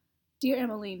Dear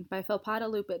Emmeline by Felpada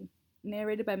Lupin,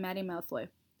 narrated by Maddie Malfoy,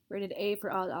 rated A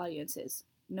for all audiences,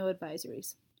 no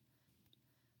advisories.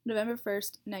 November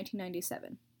 1st,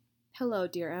 1997. Hello,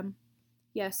 dear Em.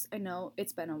 Yes, I know,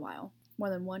 it's been a while. More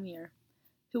than 1 year.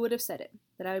 Who would have said it?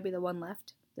 That I would be the one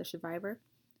left? The survivor?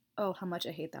 Oh, how much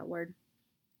I hate that word.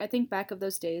 I think back of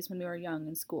those days when we were young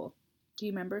in school. Do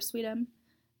you remember, sweet Em?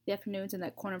 The afternoons in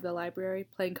that corner of the library,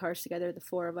 playing cards together, the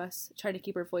four of us, trying to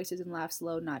keep our voices and laughs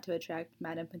low not to attract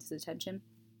Madame Pince's attention.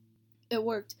 It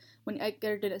worked when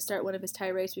Edgar didn't start one of his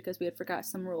tirades because we had forgot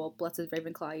some rule, bless his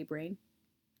Ravenclaw brain.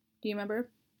 Do you remember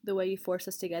the way you forced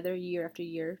us together year after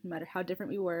year, no matter how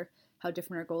different we were, how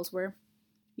different our goals were?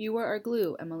 You were our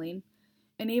glue, Emmeline,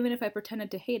 and even if I pretended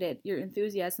to hate it, your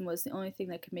enthusiasm was the only thing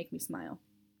that could make me smile.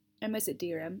 I miss it,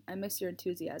 dear Em. I miss your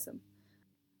enthusiasm.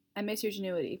 I miss your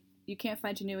genuity. You can't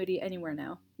find genuity anywhere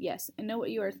now. Yes, I know what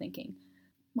you are thinking.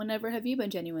 Whenever have you been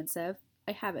genuine, Sev?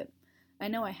 I haven't. I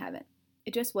know I haven't.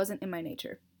 It just wasn't in my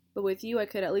nature. But with you, I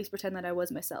could at least pretend that I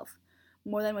was myself.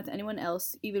 More than with anyone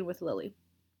else, even with Lily.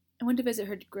 I went to visit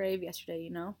her grave yesterday,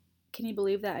 you know. Can you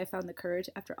believe that I found the courage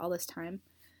after all this time?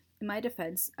 In my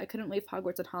defense, I couldn't leave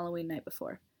Hogwarts on Halloween night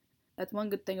before. That's one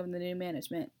good thing of the new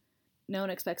management. No one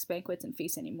expects banquets and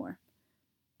feasts anymore.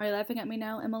 Are you laughing at me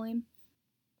now, Emmeline?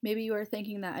 Maybe you are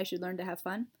thinking that I should learn to have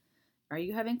fun? Are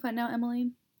you having fun now,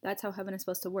 Emmeline? That's how heaven is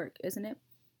supposed to work, isn't it?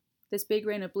 This big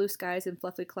rain of blue skies and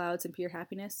fluffy clouds and pure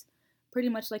happiness? Pretty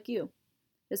much like you.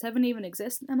 Does heaven even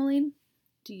exist, Emmeline?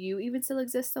 Do you even still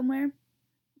exist somewhere?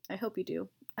 I hope you do.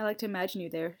 I like to imagine you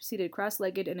there, seated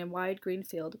cross-legged in a wide green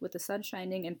field, with the sun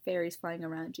shining and fairies flying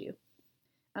around you.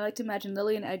 I like to imagine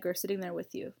Lily and Edgar sitting there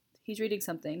with you. He's reading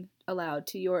something, aloud,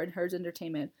 to your and hers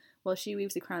entertainment, while she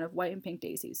weaves a crown of white and pink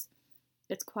daisies.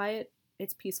 It's quiet,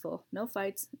 it's peaceful. No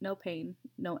fights, no pain,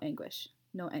 no anguish,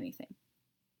 no anything.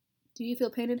 Do you feel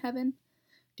pain in heaven?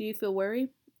 Do you feel worry?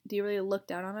 Do you really look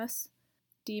down on us?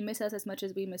 Do you miss us as much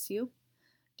as we miss you?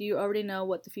 Do you already know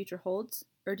what the future holds?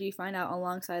 Or do you find out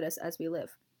alongside us as we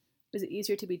live? Is it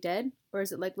easier to be dead, or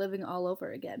is it like living all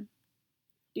over again?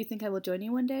 Do you think I will join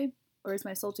you one day? Or is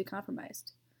my soul too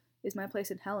compromised? Is my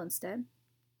place in hell instead?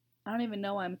 I don't even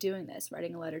know why I'm doing this,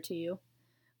 writing a letter to you.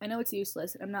 I know it's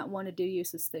useless, and I'm not one to do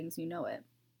useless things, you know it.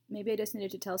 Maybe I just needed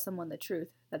to tell someone the truth,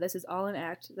 that this is all an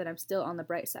act, that I'm still on the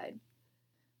bright side.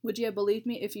 Would you have believed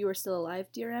me if you were still alive,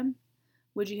 dear Em?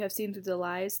 Would you have seen through the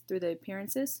lies, through the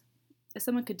appearances? If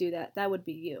someone could do that, that would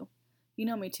be you. You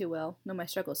know me too well, know my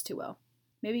struggles too well.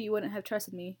 Maybe you wouldn't have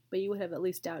trusted me, but you would have at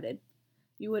least doubted.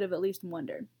 You would have at least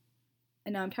wondered.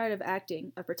 And now I'm tired of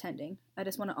acting, of pretending. I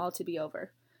just want it all to be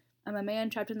over. I'm a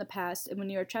man trapped in the past, and when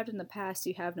you are trapped in the past,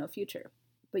 you have no future.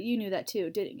 But you knew that too,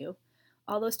 didn't you?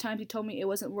 All those times you told me it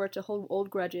wasn't worth to hold old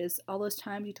grudges, all those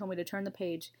times you told me to turn the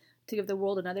page, to give the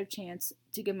world another chance,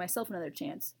 to give myself another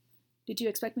chance. Did you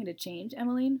expect me to change,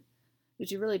 Emmeline?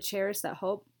 Did you really cherish that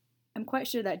hope? I'm quite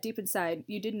sure that deep inside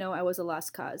you did know I was a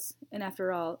lost cause, and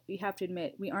after all, you have to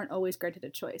admit we aren't always granted a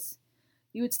choice.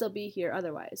 You would still be here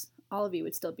otherwise. All of you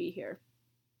would still be here.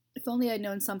 If only I'd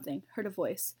known something, heard a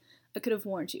voice, I could have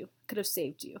warned you, could have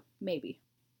saved you, maybe.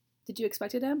 Did you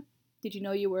expect it, Em? Did you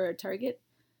know you were a target?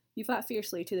 You fought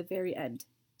fiercely to the very end,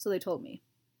 so they told me.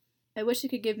 I wish you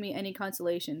could give me any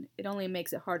consolation. It only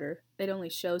makes it harder. It only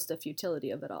shows the futility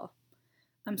of it all.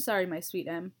 I'm sorry, my sweet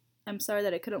Em. I'm sorry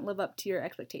that I couldn't live up to your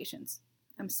expectations.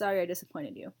 I'm sorry I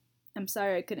disappointed you. I'm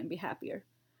sorry I couldn't be happier.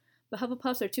 But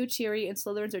Hufflepuffs are too cheery and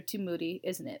Slytherins are too moody,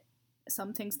 isn't it?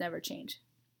 Some things never change.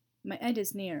 My end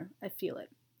is near. I feel it.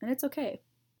 And it's okay.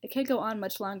 I can't go on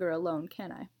much longer alone,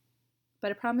 can I? But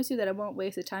I promise you that I won't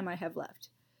waste the time I have left.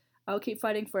 I will keep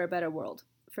fighting for a better world.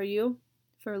 For you,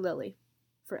 for Lily,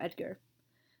 for Edgar.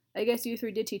 I guess you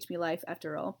three did teach me life,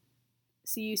 after all.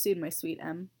 See you soon, my sweet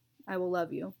Em. I will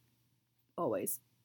love you. Always.